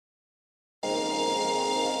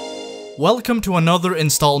Welcome to another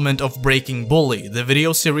installment of Breaking Bully, the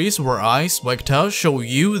video series where I, SWEGTA, show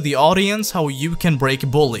you, the audience, how you can break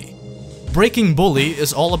Bully. Breaking Bully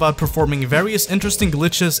is all about performing various interesting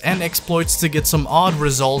glitches and exploits to get some odd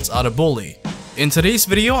results out of Bully. In today's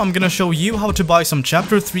video, I'm gonna show you how to buy some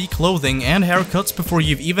Chapter 3 clothing and haircuts before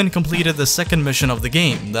you've even completed the second mission of the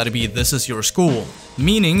game, that'd be This Is Your School.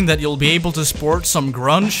 Meaning that you'll be able to sport some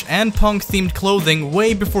grunge and punk themed clothing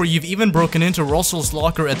way before you've even broken into Russell's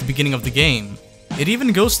locker at the beginning of the game. It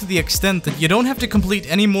even goes to the extent that you don't have to complete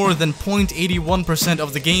any more than 0.81%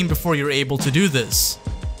 of the game before you're able to do this.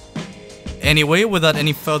 Anyway, without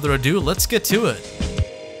any further ado, let's get to it.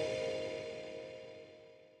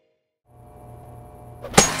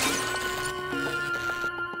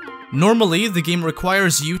 Normally, the game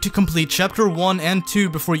requires you to complete Chapter 1 and 2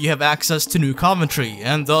 before you have access to New Coventry,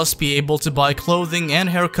 and thus be able to buy clothing and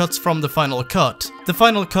haircuts from the Final Cut. The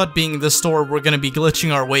Final Cut being the store we're gonna be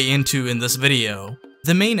glitching our way into in this video.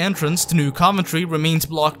 The main entrance to New Coventry remains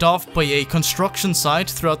blocked off by a construction site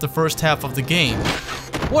throughout the first half of the game.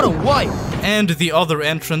 What a wipe! And the other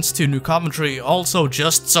entrance to New Coventry also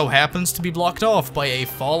just so happens to be blocked off by a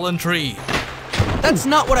fallen tree. That's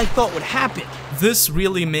not what I thought would happen! This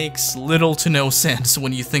really makes little to no sense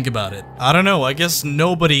when you think about it. I don't know, I guess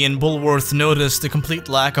nobody in Bullworth noticed the complete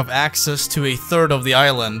lack of access to a third of the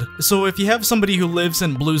island. So if you have somebody who lives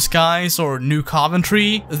in Blue Skies or New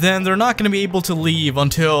Coventry, then they're not gonna be able to leave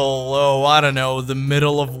until, oh, I don't know, the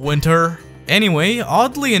middle of winter. Anyway,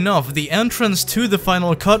 oddly enough, the entrance to the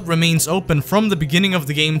Final Cut remains open from the beginning of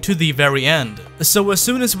the game to the very end. So as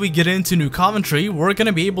soon as we get into New Coventry, we're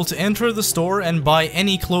gonna be able to enter the store and buy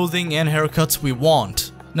any clothing and haircuts we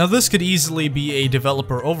want. Now this could easily be a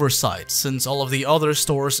developer oversight, since all of the other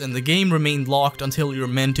stores in the game remain locked until you're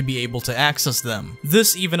meant to be able to access them.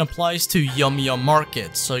 This even applies to Yum Yum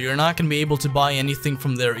Market, so you're not gonna be able to buy anything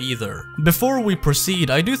from there either. Before we proceed,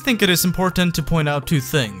 I do think it is important to point out two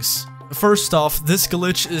things. First off, this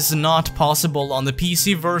glitch is not possible on the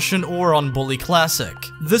PC version or on Bully Classic.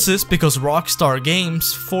 This is because Rockstar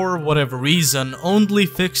Games, for whatever reason, only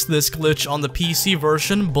fixed this glitch on the PC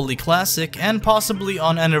version, Bully Classic, and possibly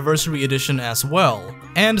on Anniversary Edition as well.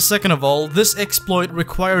 And second of all, this exploit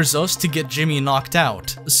requires us to get Jimmy knocked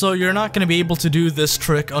out, so you're not going to be able to do this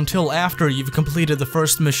trick until after you've completed the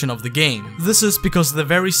first mission of the game. This is because the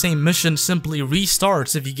very same mission simply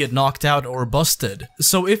restarts if you get knocked out or busted.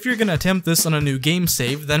 So if you're gonna attempt this on a new game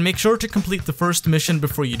save, then make sure to complete the first mission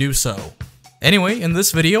before you do so. Anyway, in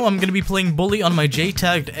this video, I'm gonna be playing Bully on my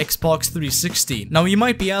J-tagged Xbox 360. Now you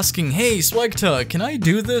might be asking, hey SWEGTA, can I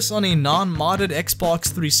do this on a non-modded Xbox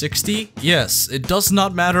 360? Yes, it does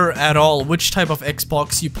not matter at all which type of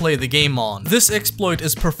Xbox you play the game on. This exploit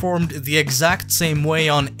is performed the exact same way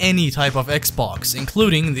on any type of Xbox,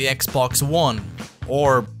 including the Xbox One.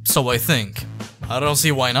 Or so I think. I don't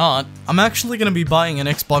see why not. I'm actually gonna be buying an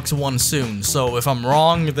Xbox One soon, so if I'm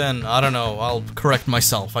wrong, then I don't know, I'll correct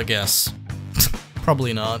myself, I guess.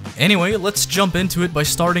 Probably not. Anyway, let's jump into it by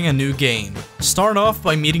starting a new game. Start off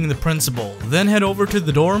by meeting the principal, then head over to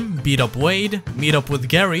the dorm, beat up Wade, meet up with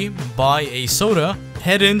Gary, buy a soda,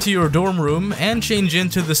 head into your dorm room, and change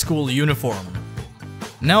into the school uniform.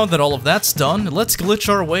 Now that all of that's done, let's glitch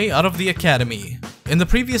our way out of the academy. In the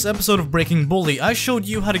previous episode of Breaking Bully, I showed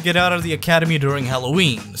you how to get out of the academy during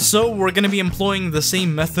Halloween, so we're gonna be employing the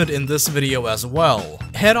same method in this video as well.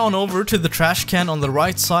 Head on over to the trash can on the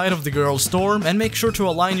right side of the girls' dorm and make sure to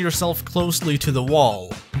align yourself closely to the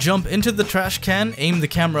wall. Jump into the trash can, aim the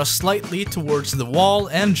camera slightly towards the wall,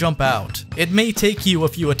 and jump out. It may take you a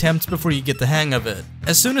few attempts before you get the hang of it.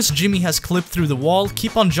 As soon as Jimmy has clipped through the wall,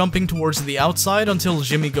 keep on jumping towards the outside until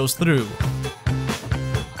Jimmy goes through.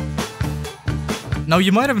 Now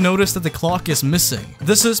you might have noticed that the clock is missing.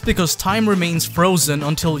 This is because time remains frozen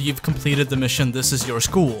until you've completed the mission This Is Your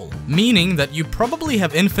School, meaning that you probably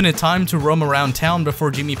have infinite time to roam around town before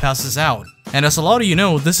Jimmy passes out. And as a lot of you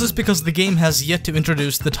know, this is because the game has yet to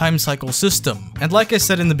introduce the time cycle system. And like I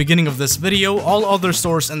said in the beginning of this video, all other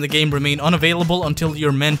stores in the game remain unavailable until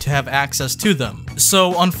you're meant to have access to them.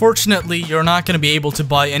 So unfortunately, you're not going to be able to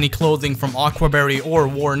buy any clothing from Aquaberry or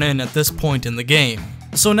Worn In at this point in the game.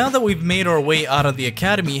 So now that we've made our way out of the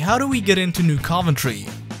academy, how do we get into New Coventry?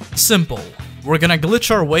 Simple. We're gonna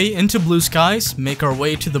glitch our way into Blue Skies, make our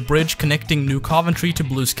way to the bridge connecting New Coventry to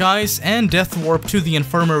Blue Skies, and death warp to the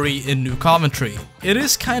infirmary in New Coventry. It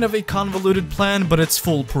is kind of a convoluted plan, but it's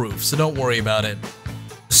foolproof, so don't worry about it.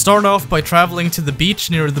 Start off by traveling to the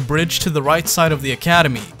beach near the bridge to the right side of the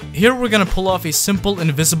academy. Here we're gonna pull off a simple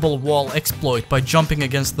invisible wall exploit by jumping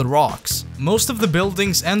against the rocks. Most of the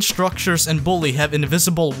buildings and structures in Bully have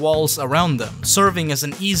invisible walls around them, serving as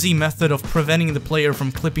an easy method of preventing the player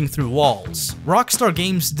from clipping through walls. Rockstar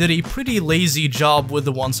Games did a pretty lazy job with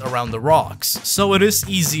the ones around the rocks, so it is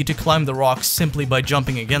easy to climb the rocks simply by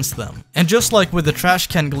jumping against them. And just like with the trash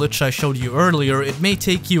can glitch I showed you earlier, it may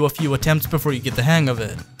take you a few attempts before you get the hang of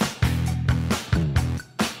it.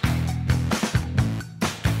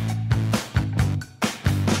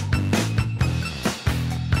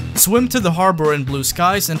 Swim to the harbor in blue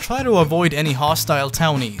skies and try to avoid any hostile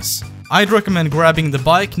townies. I'd recommend grabbing the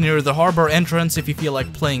bike near the harbor entrance if you feel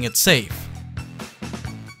like playing it safe.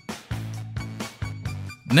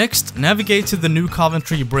 Next, navigate to the New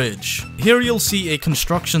Coventry Bridge. Here you'll see a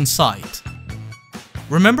construction site.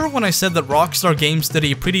 Remember when I said that Rockstar Games did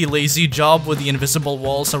a pretty lazy job with the invisible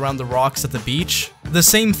walls around the rocks at the beach? The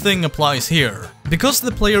same thing applies here. Because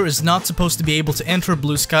the player is not supposed to be able to enter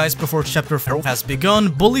blue skies before Chapter 4 has begun,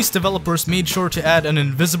 Bully's developers made sure to add an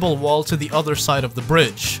invisible wall to the other side of the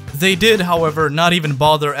bridge. They did, however, not even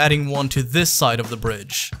bother adding one to this side of the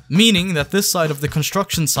bridge, meaning that this side of the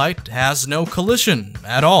construction site has no collision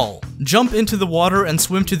at all. Jump into the water and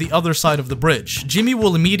swim to the other side of the bridge. Jimmy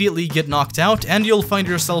will immediately get knocked out and you'll find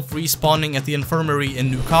yourself respawning at the infirmary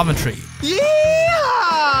in New Coventry.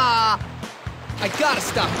 Yeah! I gotta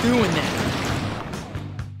stop doing that.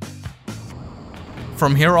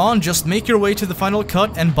 From here on, just make your way to the final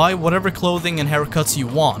cut and buy whatever clothing and haircuts you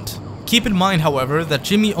want. Keep in mind, however, that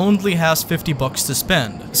Jimmy only has 50 bucks to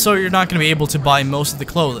spend, so you're not going to be able to buy most of the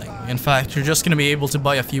clothing. In fact, you're just going to be able to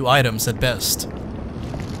buy a few items at best.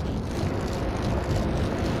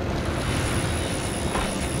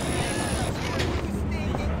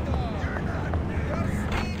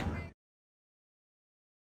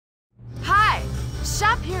 Hi!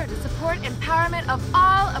 Shop here to support empowerment of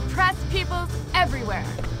all oppressed peoples everywhere.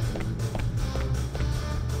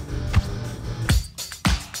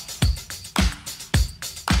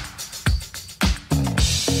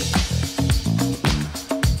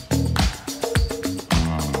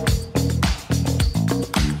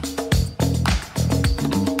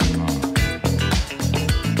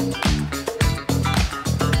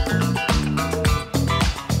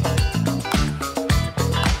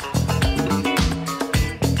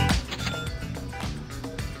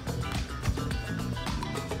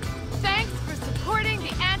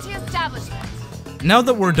 Now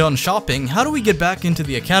that we're done shopping, how do we get back into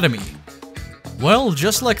the academy? Well,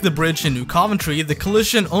 just like the bridge in New Coventry, the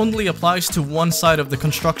collision only applies to one side of the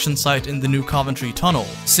construction site in the New Coventry tunnel.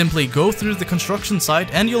 Simply go through the construction site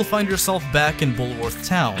and you'll find yourself back in Bullworth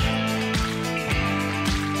Town.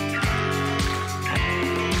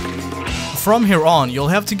 From here on, you'll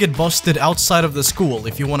have to get busted outside of the school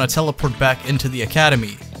if you want to teleport back into the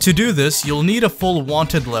academy. To do this, you'll need a full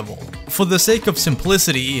wanted level. For the sake of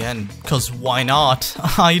simplicity, and cause why not,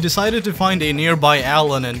 I decided to find a nearby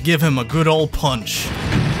Alan and give him a good old punch.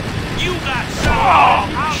 You got shot!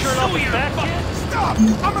 I'll sue you! Stop!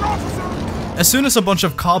 I'm an officer! As soon as a bunch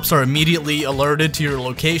of cops are immediately alerted to your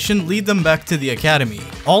location, lead them back to the academy.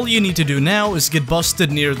 All you need to do now is get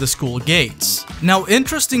busted near the school gates. Now,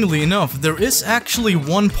 interestingly enough, there is actually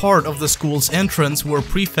one part of the school's entrance where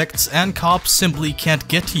prefects and cops simply can't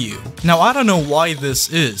get to you. Now, I don't know why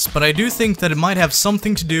this is, but I do think that it might have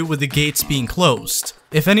something to do with the gates being closed.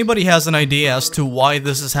 If anybody has an idea as to why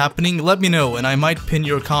this is happening, let me know and I might pin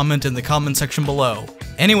your comment in the comment section below.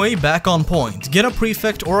 Anyway, back on point. Get a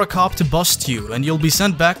prefect or a cop to bust you and you'll be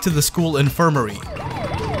sent back to the school infirmary.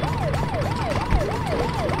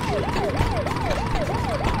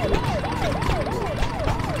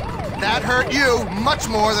 That hurt you much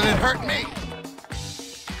more than it hurt me.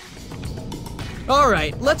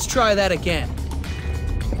 Alright, let's try that again.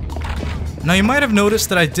 Now you might have noticed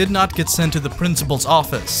that I did not get sent to the principal's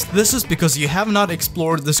office. This is because you have not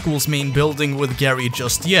explored the school's main building with Gary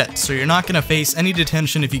just yet, so you're not gonna face any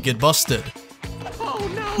detention if you get busted.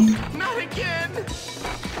 Oh no, not again!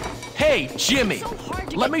 Hey, Jimmy,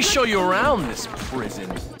 let me show you around this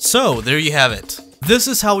prison. So, there you have it. This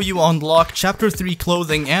is how you unlock Chapter 3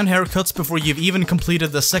 clothing and haircuts before you've even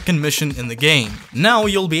completed the second mission in the game. Now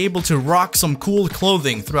you'll be able to rock some cool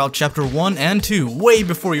clothing throughout Chapter 1 and 2 way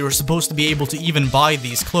before you're supposed to be able to even buy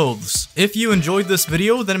these clothes. If you enjoyed this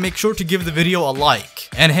video, then make sure to give the video a like.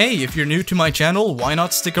 And hey, if you're new to my channel, why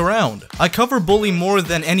not stick around? I cover Bully more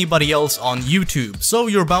than anybody else on YouTube, so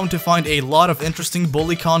you're bound to find a lot of interesting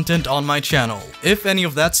Bully content on my channel. If any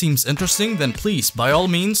of that seems interesting, then please, by all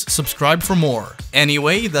means, subscribe for more.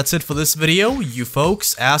 Anyway, that's it for this video. You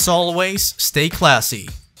folks, as always, stay classy.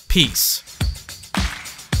 Peace.